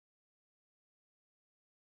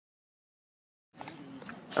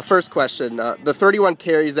First question, the 31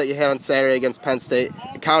 carries that you had on Saturday against Penn State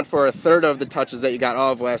account for a third of the touches that you got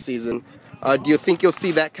all of last season. Do you think you'll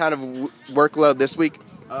see that kind of workload this week?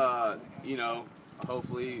 You know,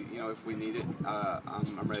 hopefully, you know, if we need it,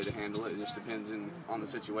 I'm ready to handle it. It just depends on the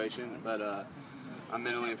situation, but I'm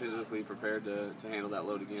mentally and physically prepared to handle that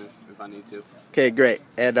load again if I need to. Okay, great.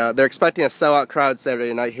 And they're expecting a sellout crowd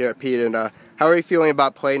Saturday night here at Pete. And how are you feeling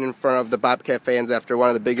about playing in front of the Bobcat fans after one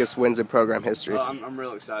of the biggest wins in program history? I'm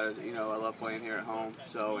real excited. You know, I love playing here at home,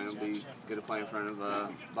 so it'll be good to play in front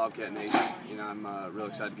of Bobcat Nation. You know, I'm real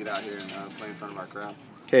excited to get out here and play in front of our crowd.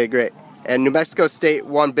 Okay, great. And New Mexico State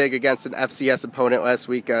won big against an FCS opponent last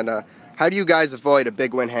weekend. How do you guys avoid a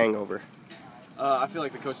big win hangover? I feel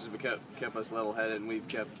like the coaches have kept us level-headed, and we've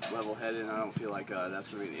kept level-headed, and I don't feel like that's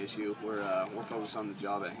going to be an issue. We're focused on the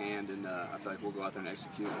job at hand, and I feel like we'll go out there and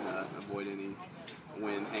execute and avoid any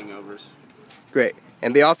win hangovers. Great.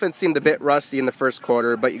 And the offense seemed a bit rusty in the first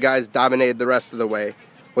quarter, but you guys dominated the rest of the way.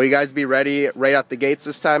 Will you guys be ready right out the gates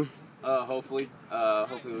this time? Hopefully.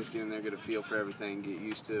 Hopefully we'll just get in there, get a feel for everything, get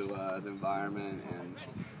used to the environment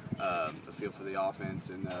and the feel for the offense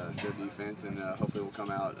and their defense, and hopefully we'll come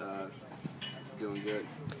out doing good.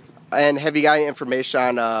 And have you got any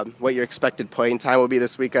information on what your expected playing time will be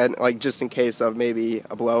this weekend, like just in case of maybe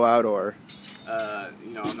a blowout or?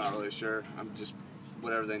 You know, I'm not really sure. I'm just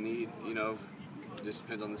whatever they need. You know, it just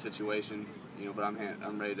depends on the situation. You know, but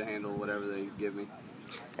I'm ready to handle whatever they give me.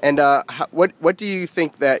 And what do you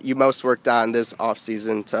think that you most worked on this off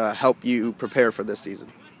season to help you prepare for this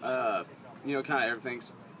season? You know, kind of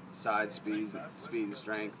everything's side speed and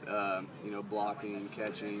strength. You know, blocking and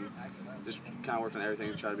catching. Just kind of worked on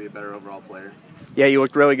everything to try to be a better overall player. Yeah, you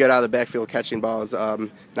looked really good out of the backfield catching balls.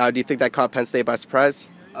 Now, do you think that caught Penn State by surprise?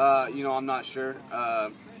 You know, I'm not sure.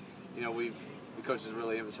 You know, the coaches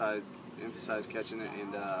really emphasized catching it,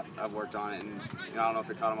 and I've worked on it. And you know, I don't know if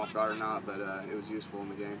it caught them off guard or not, but it was useful in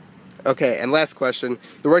the game. Okay, and last question.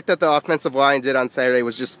 The work that the offensive line did on Saturday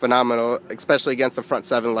was just phenomenal, especially against the front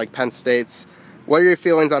seven like Penn State's. What are your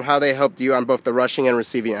feelings on how they helped you on both the rushing and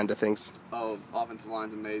receiving end of things? Oh, offensive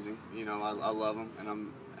line's amazing. You know, I love them, and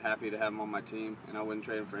I'm happy to have them on my team, and I wouldn't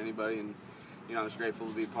trade them for anybody. And you know, I'm just grateful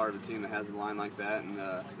to be part of a team that has a line like that, and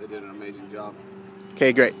they did an amazing job.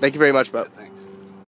 Okay, great. Thank you very much, Beau. Yeah, thanks.